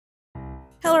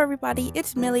Hello everybody,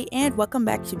 it's Millie and welcome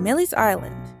back to Millie's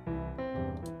Island.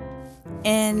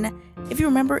 And if you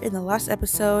remember in the last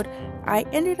episode, I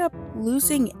ended up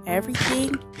losing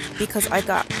everything because I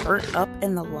got burnt up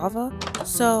in the lava.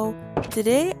 So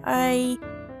today I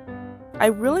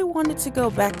really wanted to go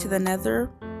back to the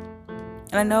nether.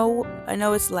 And I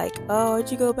know it's like, oh,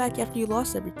 why'd you go back after you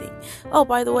lost everything? Oh,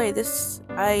 by the way,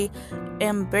 I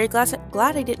am very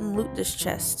glad I didn't loot this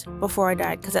chest before I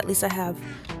died, because at least I have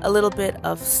a little bit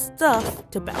of stuff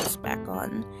to bounce back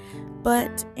on.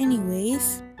 But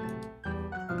anyways,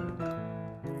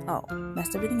 oh,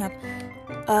 messed everything up.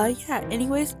 Yeah,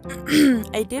 anyways,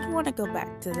 I did want to go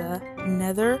back to the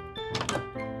nether,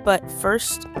 but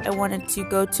first I wanted to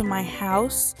go to my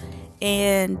house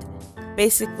and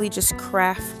basically just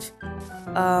craft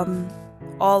a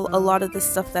lot of the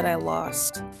stuff that I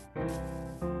lost.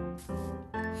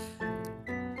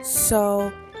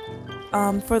 So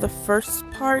for the first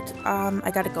part, I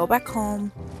gotta go back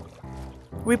home,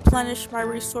 replenish my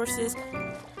resources.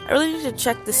 I really need to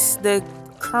check the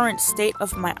current state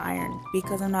of my iron,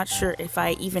 because I'm not sure if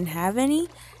I even have any,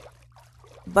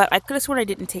 but I could have sworn I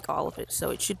didn't take all of it, so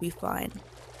it should be fine.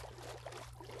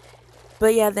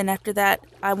 But yeah, then after that,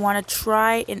 I want to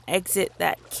try and exit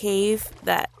that cave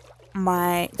that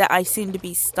I seem to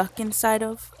be stuck inside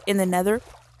of in the nether.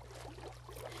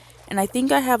 And I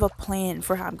think I have a plan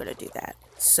for how I'm going to do that.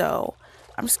 So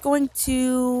I'm just going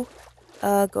to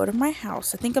go to my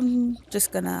house. I think I'm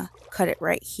just going to cut it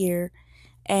right here.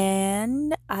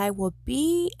 And I will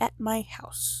be at my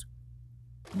house.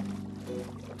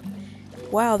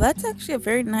 Wow, that's actually a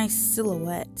very nice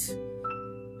silhouette.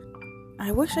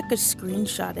 I wish I could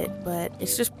screenshot it, but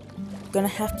it's just gonna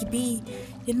have to be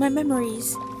in my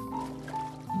memories.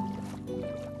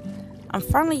 I'm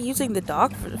finally using the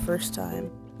dog for the first time.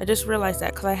 I just realized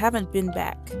that because I haven't been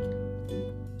back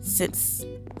since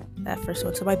that first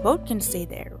one, so my boat can stay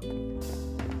there.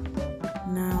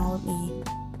 Now let me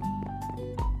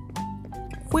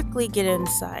quickly get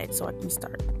inside so I can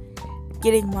start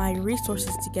getting my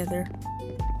resources together.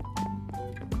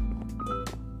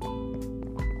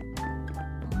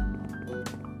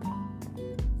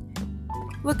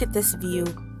 Look at this view.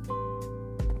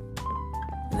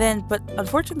 But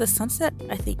unfortunately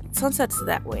I think sunset's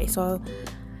that way, so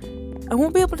I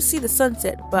won't be able to see the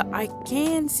sunset, but I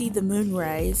can see the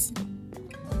moonrise.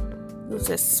 There's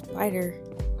a spider.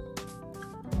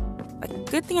 A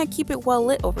good thing I keep it well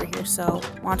lit over here so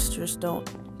monsters don't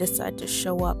decide to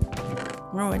show up and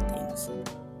ruin things.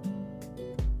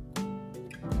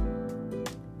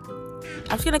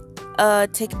 I'm just gonna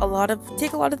take a lot of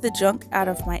the junk out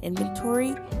of my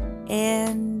inventory,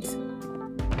 and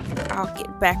I'll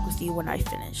get back with you when I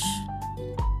finish.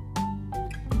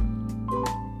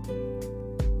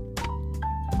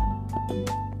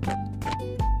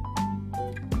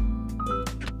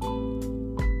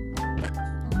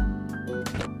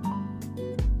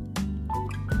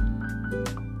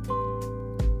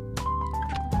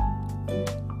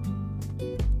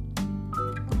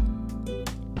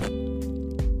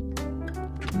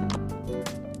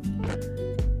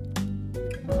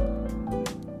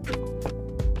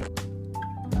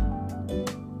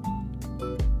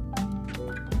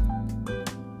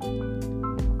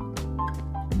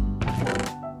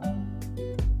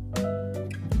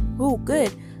 Oh,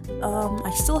 good.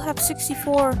 I still have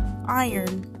 64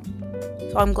 iron,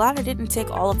 so I'm glad I didn't take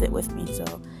all of it with me, so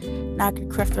now I can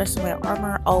craft the rest of my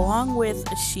armor along with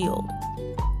a shield.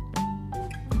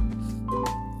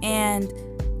 And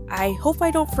I hope I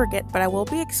don't forget, but I will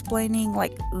be explaining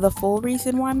like the full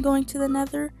reason why I'm going to the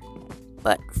nether.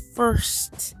 But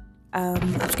first,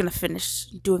 I'm just gonna finish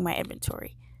doing my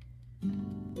inventory.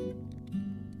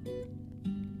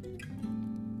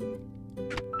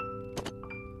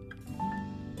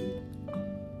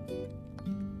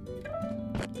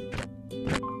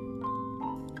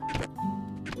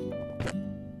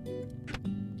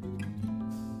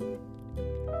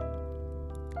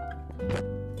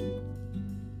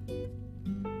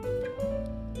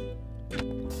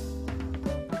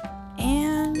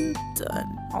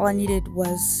 Done. All I needed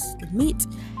was the meat.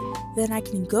 Then I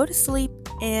can go to sleep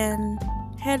and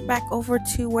head back over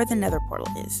to where the nether portal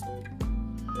is.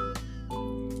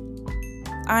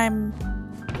 I'm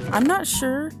not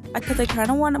sure, because I kind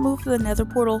of want to move the nether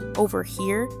portal over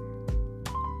here,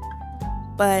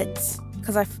 but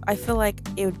because I feel like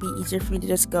it would be easier for me to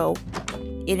just go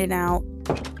in and out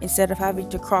instead of having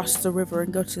to cross the river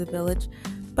and go to the village.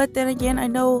 But then again, I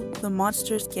know the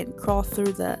monsters can crawl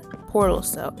through the portal,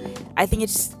 so I think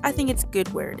it's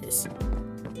good where it is.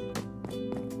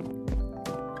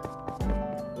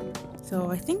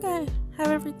 So I think I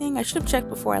have everything. I should have checked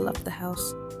before I left the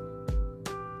house.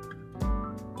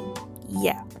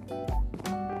 yeah.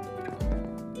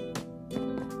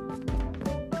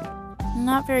 I'm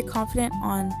not very confident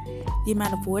on the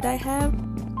amount of wood I have,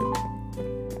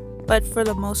 but for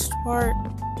the most part,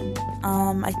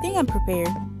 I think I'm prepared.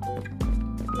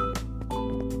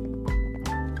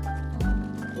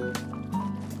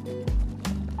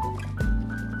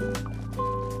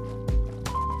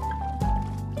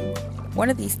 One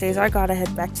of these days I gotta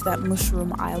head back to that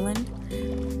mushroom island,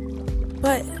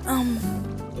 but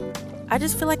I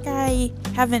just feel like I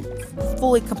haven't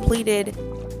fully completed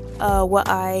what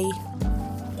I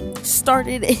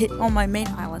started on my main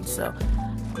island, so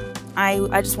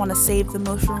I just want to save the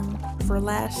mushroom for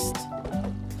last.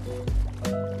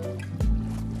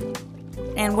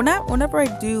 And whenever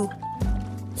I do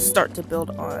start to build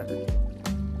on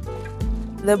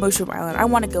the mushroom island, I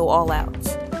want to go all out.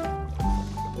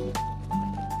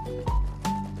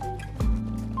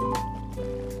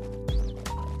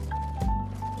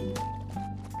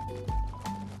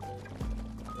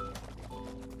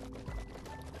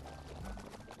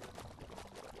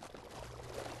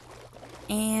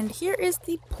 And here is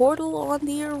the portal on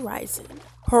the horizon.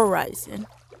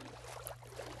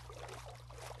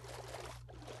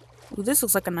 Ooh, this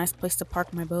looks like a nice place to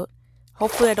park my boat.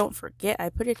 Hopefully I don't forget I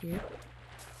put it here.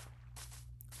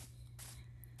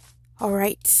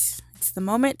 Alright, it's the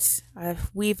moment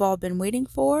we've all been waiting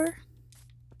for.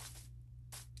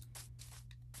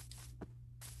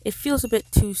 It feels a bit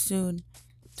too soon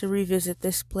to revisit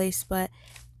this place, but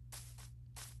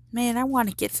man, I want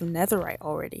to get some netherite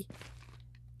already.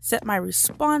 Set my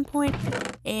respawn point,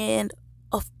 and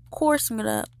of course I'm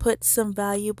gonna put some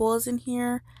valuables in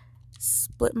here.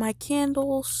 Split my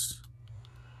candles,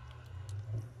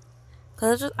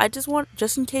 cause I just want,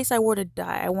 just in case I were to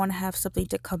die, I want to have something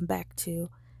to come back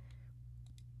to.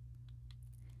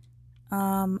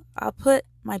 I'll put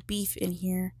my beef in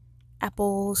here.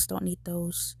 Apples, don't need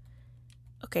those.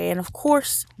 Okay, and of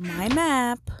course my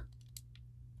map.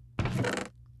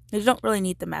 You don't really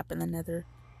need the map in the nether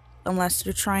unless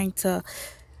you're trying to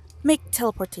make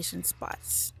teleportation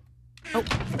spots. Oh,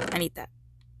 I need that.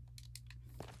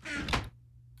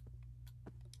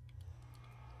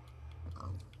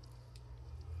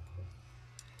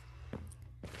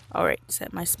 Alright,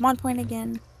 set my spawn point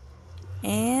again.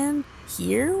 And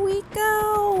here we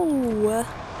go!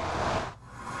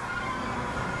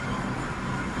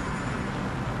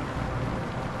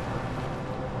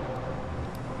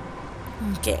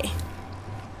 Okay.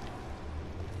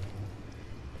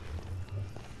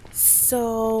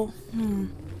 So,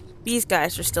 these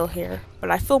guys are still here,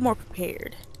 but I feel more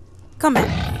prepared. Come back.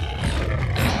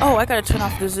 Oh, I gotta turn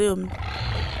off the zoom.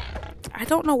 I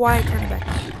don't know why I turned it back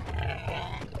on.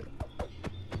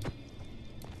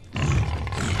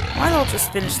 Might as well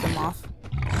just finish them off.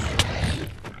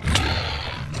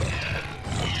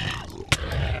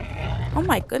 Oh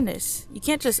my goodness. You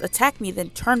can't just attack me then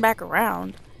turn back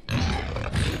around.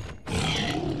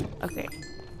 Okay.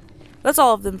 That's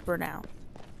all of them for now.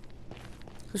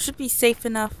 It should be safe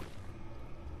enough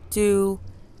to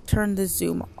turn the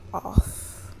zoom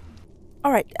off.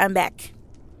 Alright, I'm back.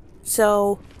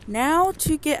 So, now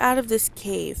to get out of this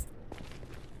cave.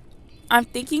 I'm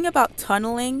thinking about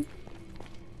tunneling.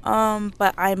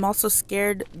 But I'm also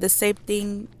scared the same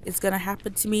thing is gonna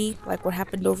happen to me, like what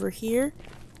happened over here.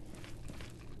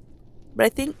 But I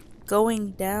think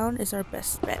going down is our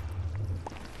best bet.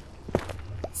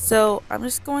 So I'm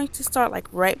just going to start like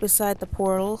right beside the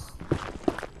portal.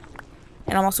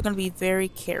 And I'm also going to be very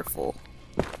careful.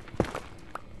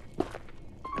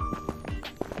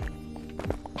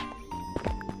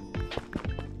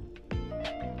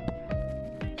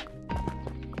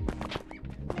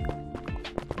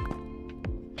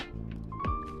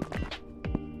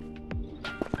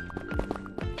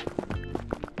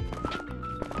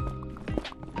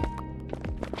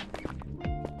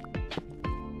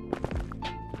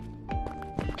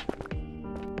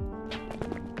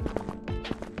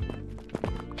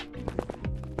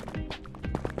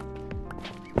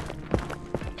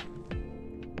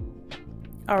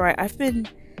 Alright, I've been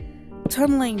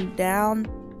tunneling down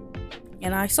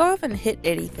and I still haven't hit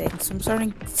anything, so I'm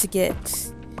starting to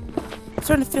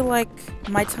feel like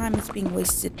my time is being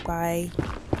wasted by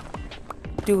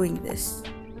doing this.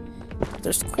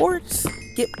 There's quartz,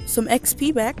 get some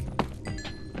XP back.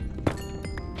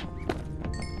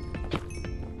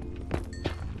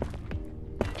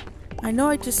 I know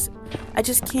I just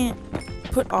can't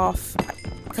put off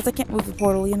because I can't move the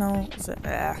portal, you know. So,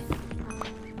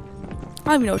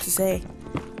 I don't even know what to say.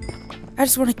 I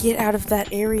just want to get out of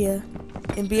that area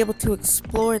and be able to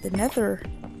explore the nether.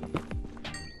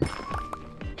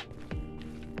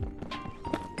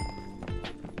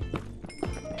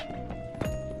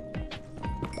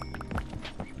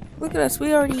 Look at us,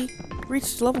 we already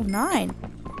reached level 9.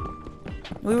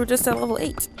 We were just at level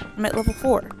 8. I'm at level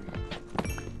 4.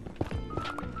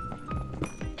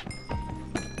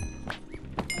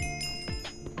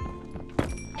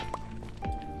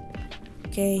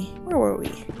 Okay, where were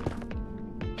we?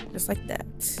 Just like that.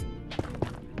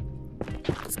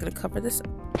 Just gonna cover this up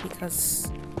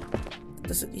because it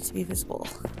doesn't need to be visible.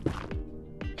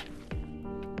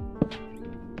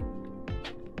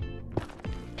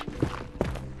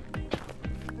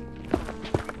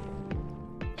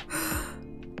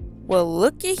 Well,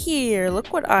 looky here.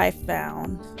 Look what I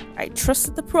found. I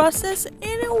trusted the process and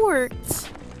it worked.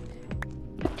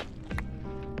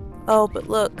 Oh, but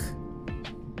look.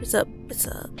 It's a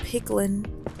piglin.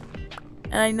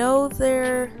 And I know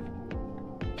they're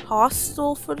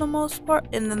hostile for the most part.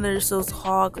 And then there's those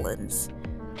hoglins.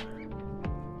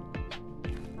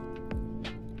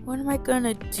 What am I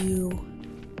gonna do?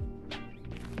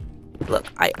 Look,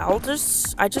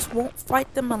 I just won't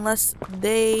fight them unless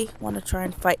they want to try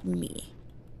and fight me.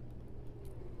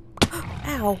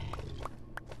 Ow.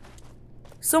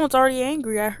 Someone's already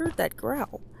angry. I heard that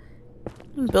growl.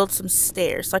 I'm gonna build some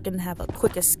stairs so I can have a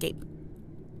quick escape.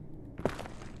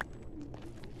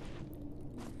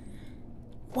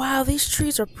 Wow, these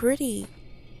trees are pretty.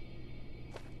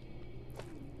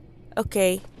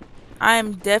 Okay,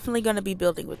 I'm definitely gonna be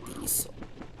building with these.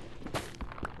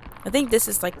 I think this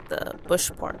is like the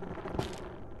bush part.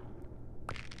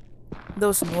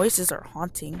 Those noises are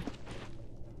haunting.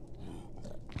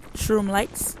 Shroom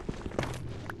lights.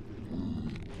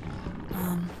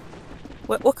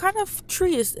 What kind of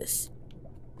tree is this?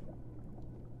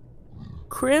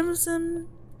 Crimson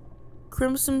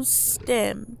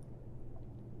stem.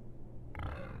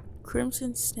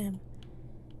 Crimson stem.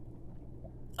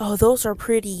 Oh, those are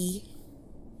pretty.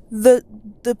 The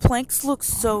planks look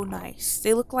so nice.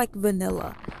 They look like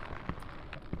vanilla.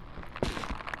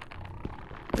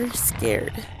 They're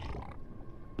scared.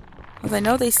 Because I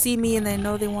know they see me and they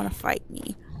know they want to fight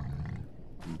me.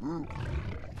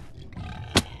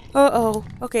 Uh-oh.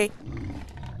 Okay.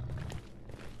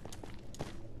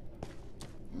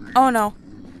 Oh no.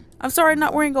 I'm sorry,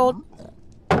 not wearing gold.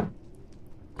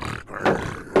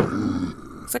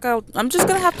 Looks like I'm just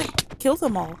gonna have to kill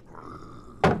them all.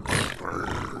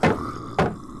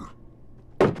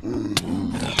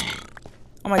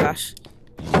 Oh my gosh.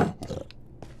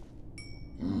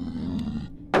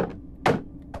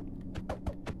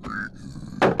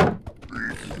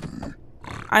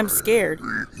 I'm scared.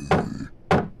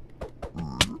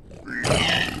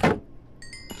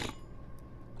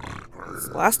 This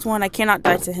last one, I cannot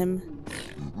die to him.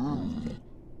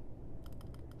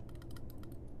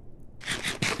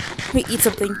 Let me eat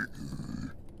something.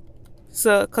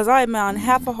 So, cause I'm on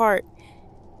half a heart.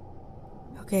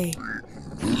 Okay.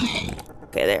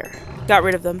 Okay, there. Got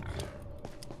rid of them.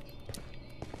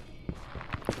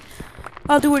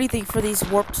 I'll do anything for these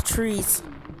warped trees.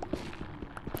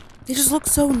 They just look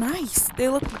so nice. They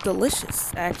look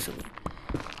delicious, actually.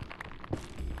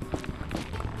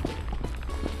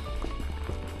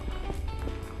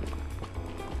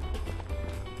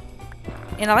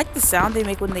 And I like the sound they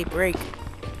make when they break.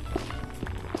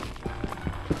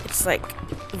 It's like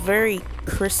very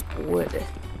crisp wood.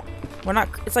 Well, not,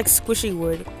 it's like squishy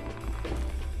wood.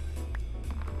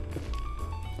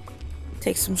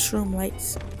 Take some shroom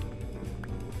lights.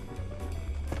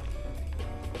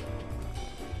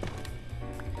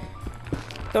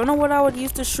 Don't know what I would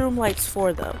use the shroom lights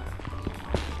for though.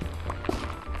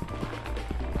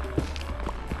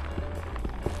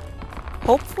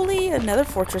 Hopefully another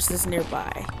fortress is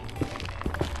nearby.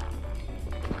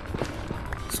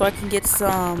 So I can get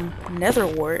some nether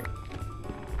wart.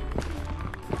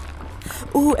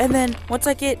 Ooh, and then once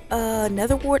I get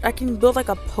nether wart, I can build like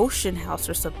a potion house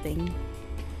or something.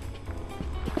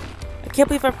 I can't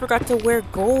believe I forgot to wear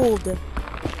gold.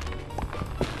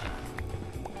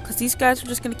 Because these guys are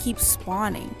just going to keep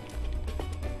spawning.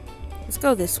 Let's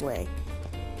go this way.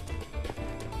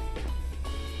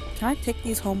 Can I take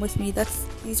these home with me?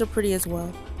 These are pretty as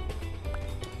well.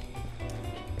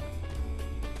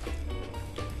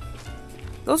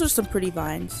 Those are some pretty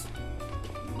vines.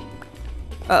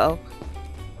 Uh-oh.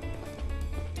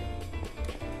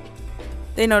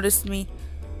 They noticed me.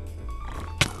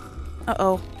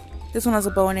 Uh-oh. This one has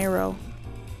a bow and arrow.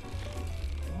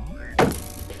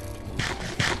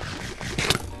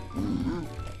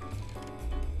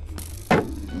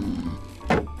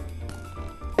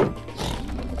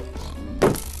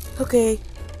 Okay,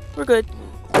 we're good.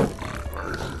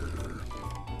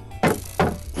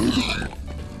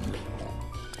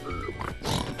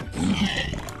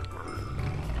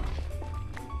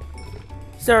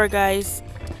 Sorry guys,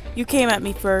 You came at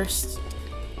me first.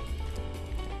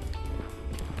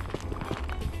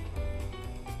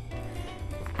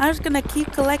 I'm just gonna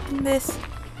keep collecting this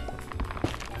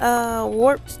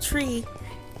warped tree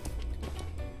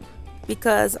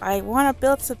because I want to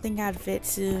build something out of it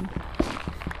soon.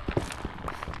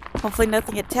 Hopefully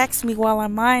nothing attacks me while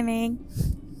I'm mining.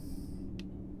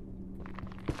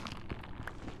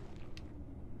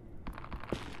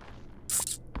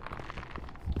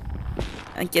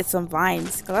 And get some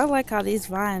vines, because I like how these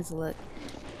vines look.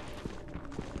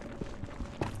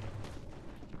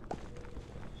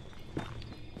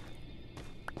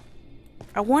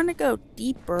 I want to go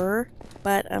deeper,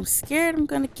 but I'm scared I'm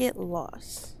going to get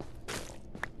lost.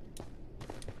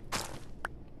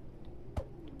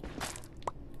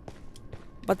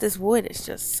 But this wood is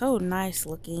just so nice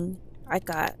looking. I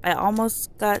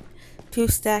almost got 2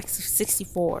 stacks of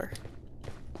 64.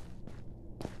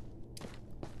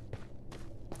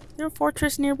 Is there a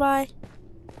fortress nearby?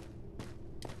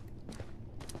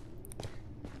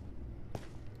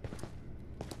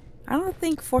 I don't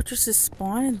think fortresses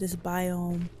spawn in this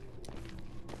biome.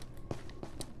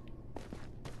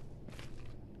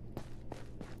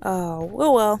 Oh,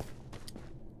 well.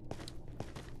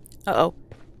 Uh-oh.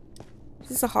 Is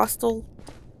this a hostile?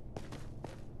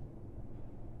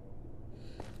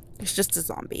 It's just a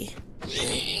zombie.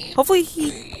 Hopefully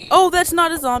he... Oh, that's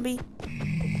not a zombie.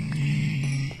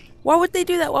 Why would they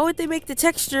do that? Why would they make the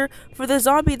texture for the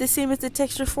zombie the same as the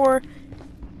texture for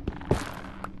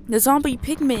the zombie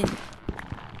pigmen?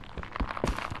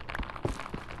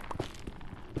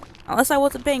 Unless I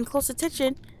wasn't paying close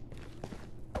attention.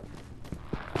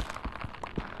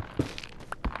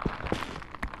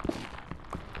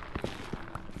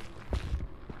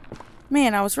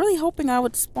 Man, I was really hoping I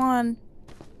would spawn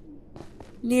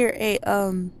near a,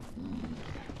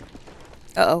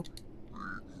 Uh-oh.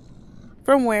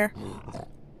 From where?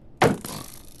 I'm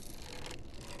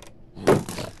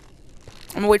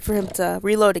gonna wait for him to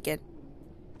reload again.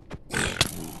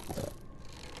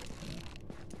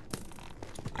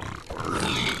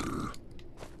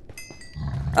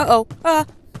 Uh-oh. Ah!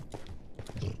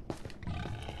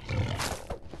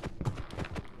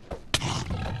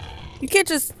 You can't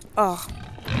just... Oh.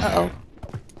 Uh-oh.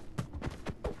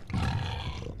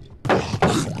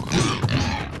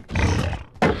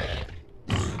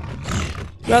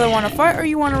 You either want to fight or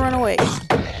you want to run away.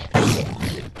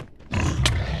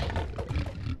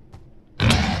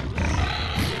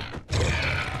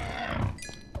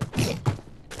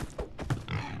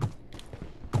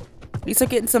 At least I'm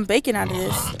getting some bacon out of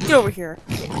this. Get over here.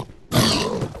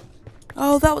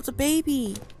 Oh, that was a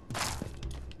baby.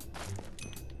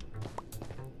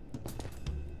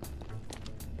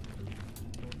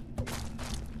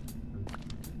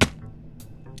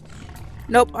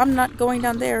 Nope, I'm not going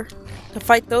down there to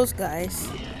fight those guys.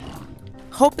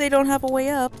 Hope they don't have a way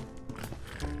up.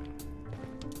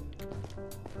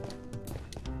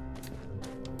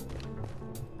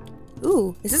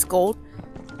 Ooh, is this gold?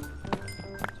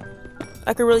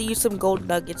 I could really use some gold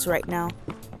nuggets right now.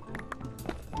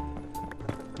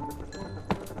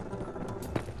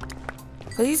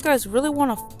 Cause these guys really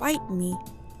want to fight me.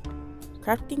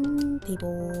 Crafting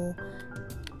table.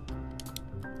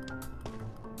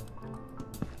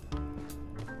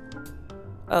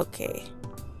 Okay.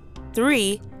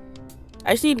 3.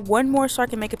 I just need 1 more so I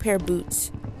can make a pair of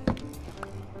boots.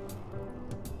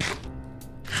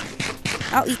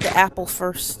 I'll eat the apple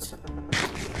first.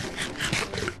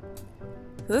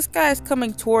 This guy is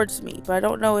coming towards me, but I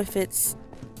don't know if it's...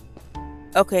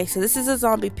 Okay, so this is a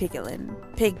zombie piglin.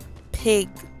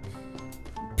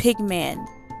 Pigman.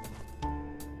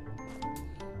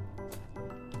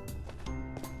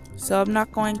 So I'm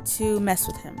not going to mess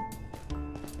with him.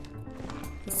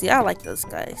 See, I like those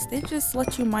guys. They just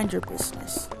let you mind your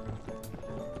business.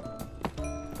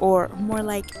 Or more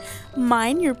like,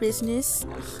 mind your business.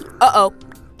 Uh-oh.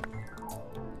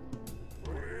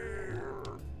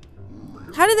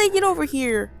 How did they get over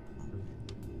here?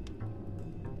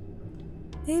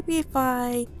 Maybe if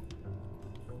I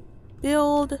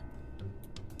build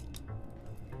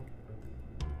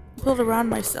around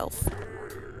myself.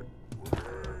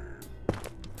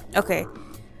 Okay.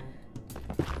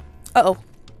 Uh-oh.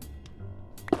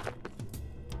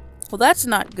 Well, that's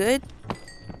not good.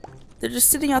 They're just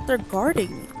sitting out there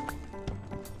guarding me.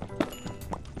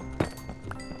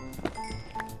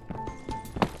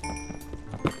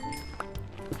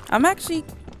 I'm actually,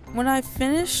 when I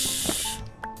finish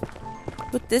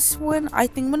with this one, I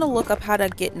think I'm gonna look up how to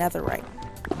get netherite.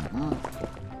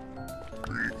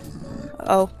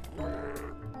 Uh-oh.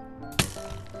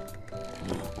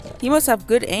 He must have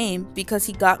good aim because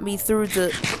he got me through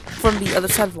from the other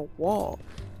side of the wall.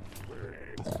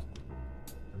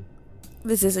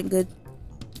 This isn't good.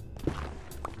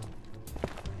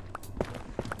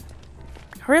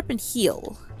 Hurry up and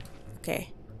heal.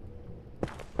 Okay.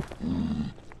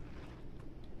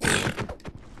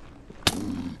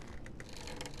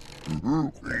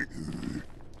 I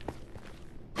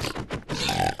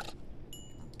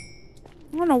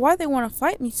don't know why they want to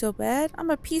fight me so bad. I'm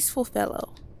a peaceful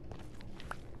fellow.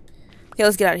 Okay,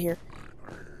 let's get out of here.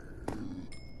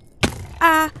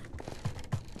 Ah!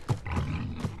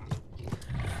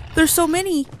 There's so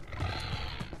many!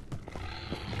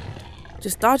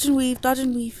 Just dodge and weave, dodge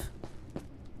and weave.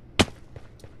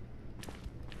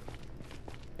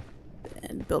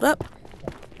 And build up.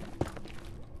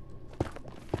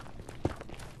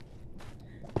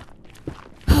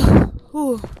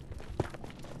 Ooh.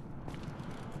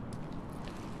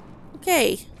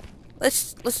 Okay,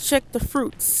 let's check the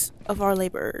fruits of our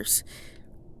laborers.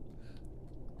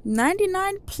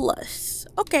 99 plus.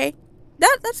 Okay,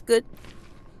 that's good.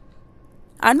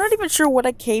 I'm not even sure what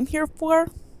I came here for,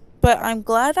 but I'm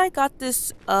glad I got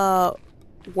this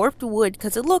warped wood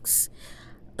because it looks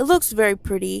very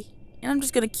pretty, and I'm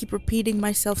just gonna keep repeating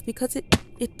myself because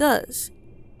it does.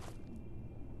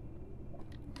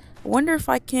 I wonder if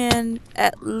I can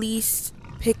at least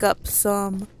pick up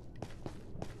some.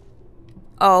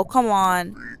 Oh, come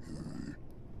on.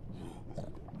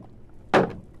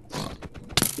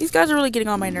 These guys are really getting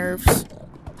on my nerves.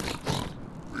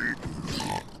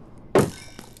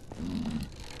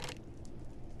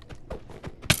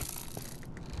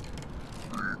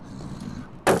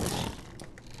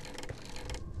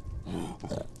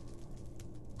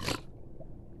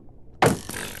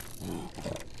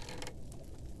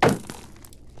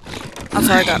 I'm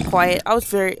sorry I got quiet. I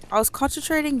was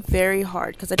concentrating very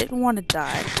hard because I didn't want to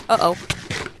die. Uh-oh.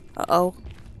 Uh-oh.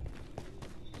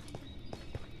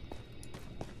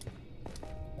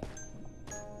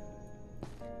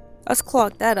 Let's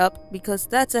clog that up because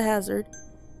that's a hazard.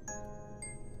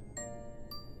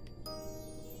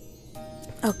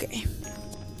 Okay.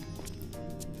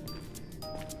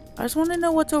 I just want to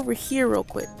know what's over here real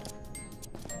quick.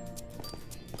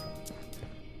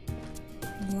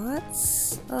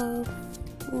 Lots of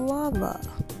lava.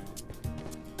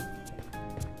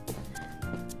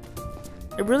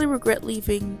 I really regret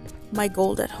leaving my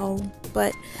gold at home,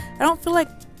 but I don't feel like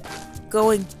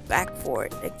going back for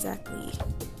it exactly.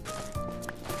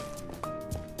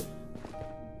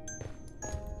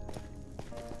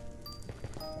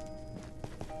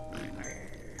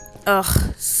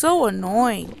 Ugh, so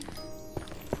annoying.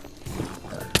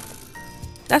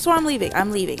 That's why I'm leaving.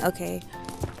 I'm leaving. Okay.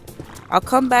 I'll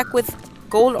come back with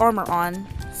gold armor on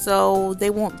so they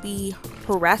won't be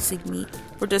harassing me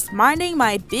for just minding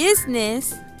my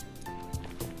business.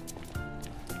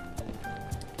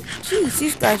 Jeez,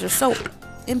 these guys are so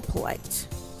impolite.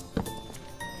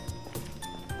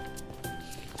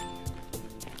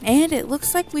 And it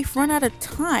looks like we've run out of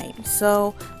time.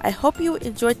 So I hope you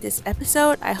enjoyed this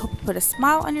episode. I hope you put a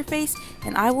smile on your face,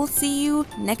 and I will see you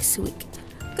next week.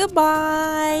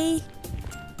 Goodbye.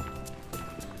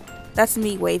 That's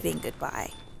me waving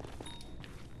goodbye.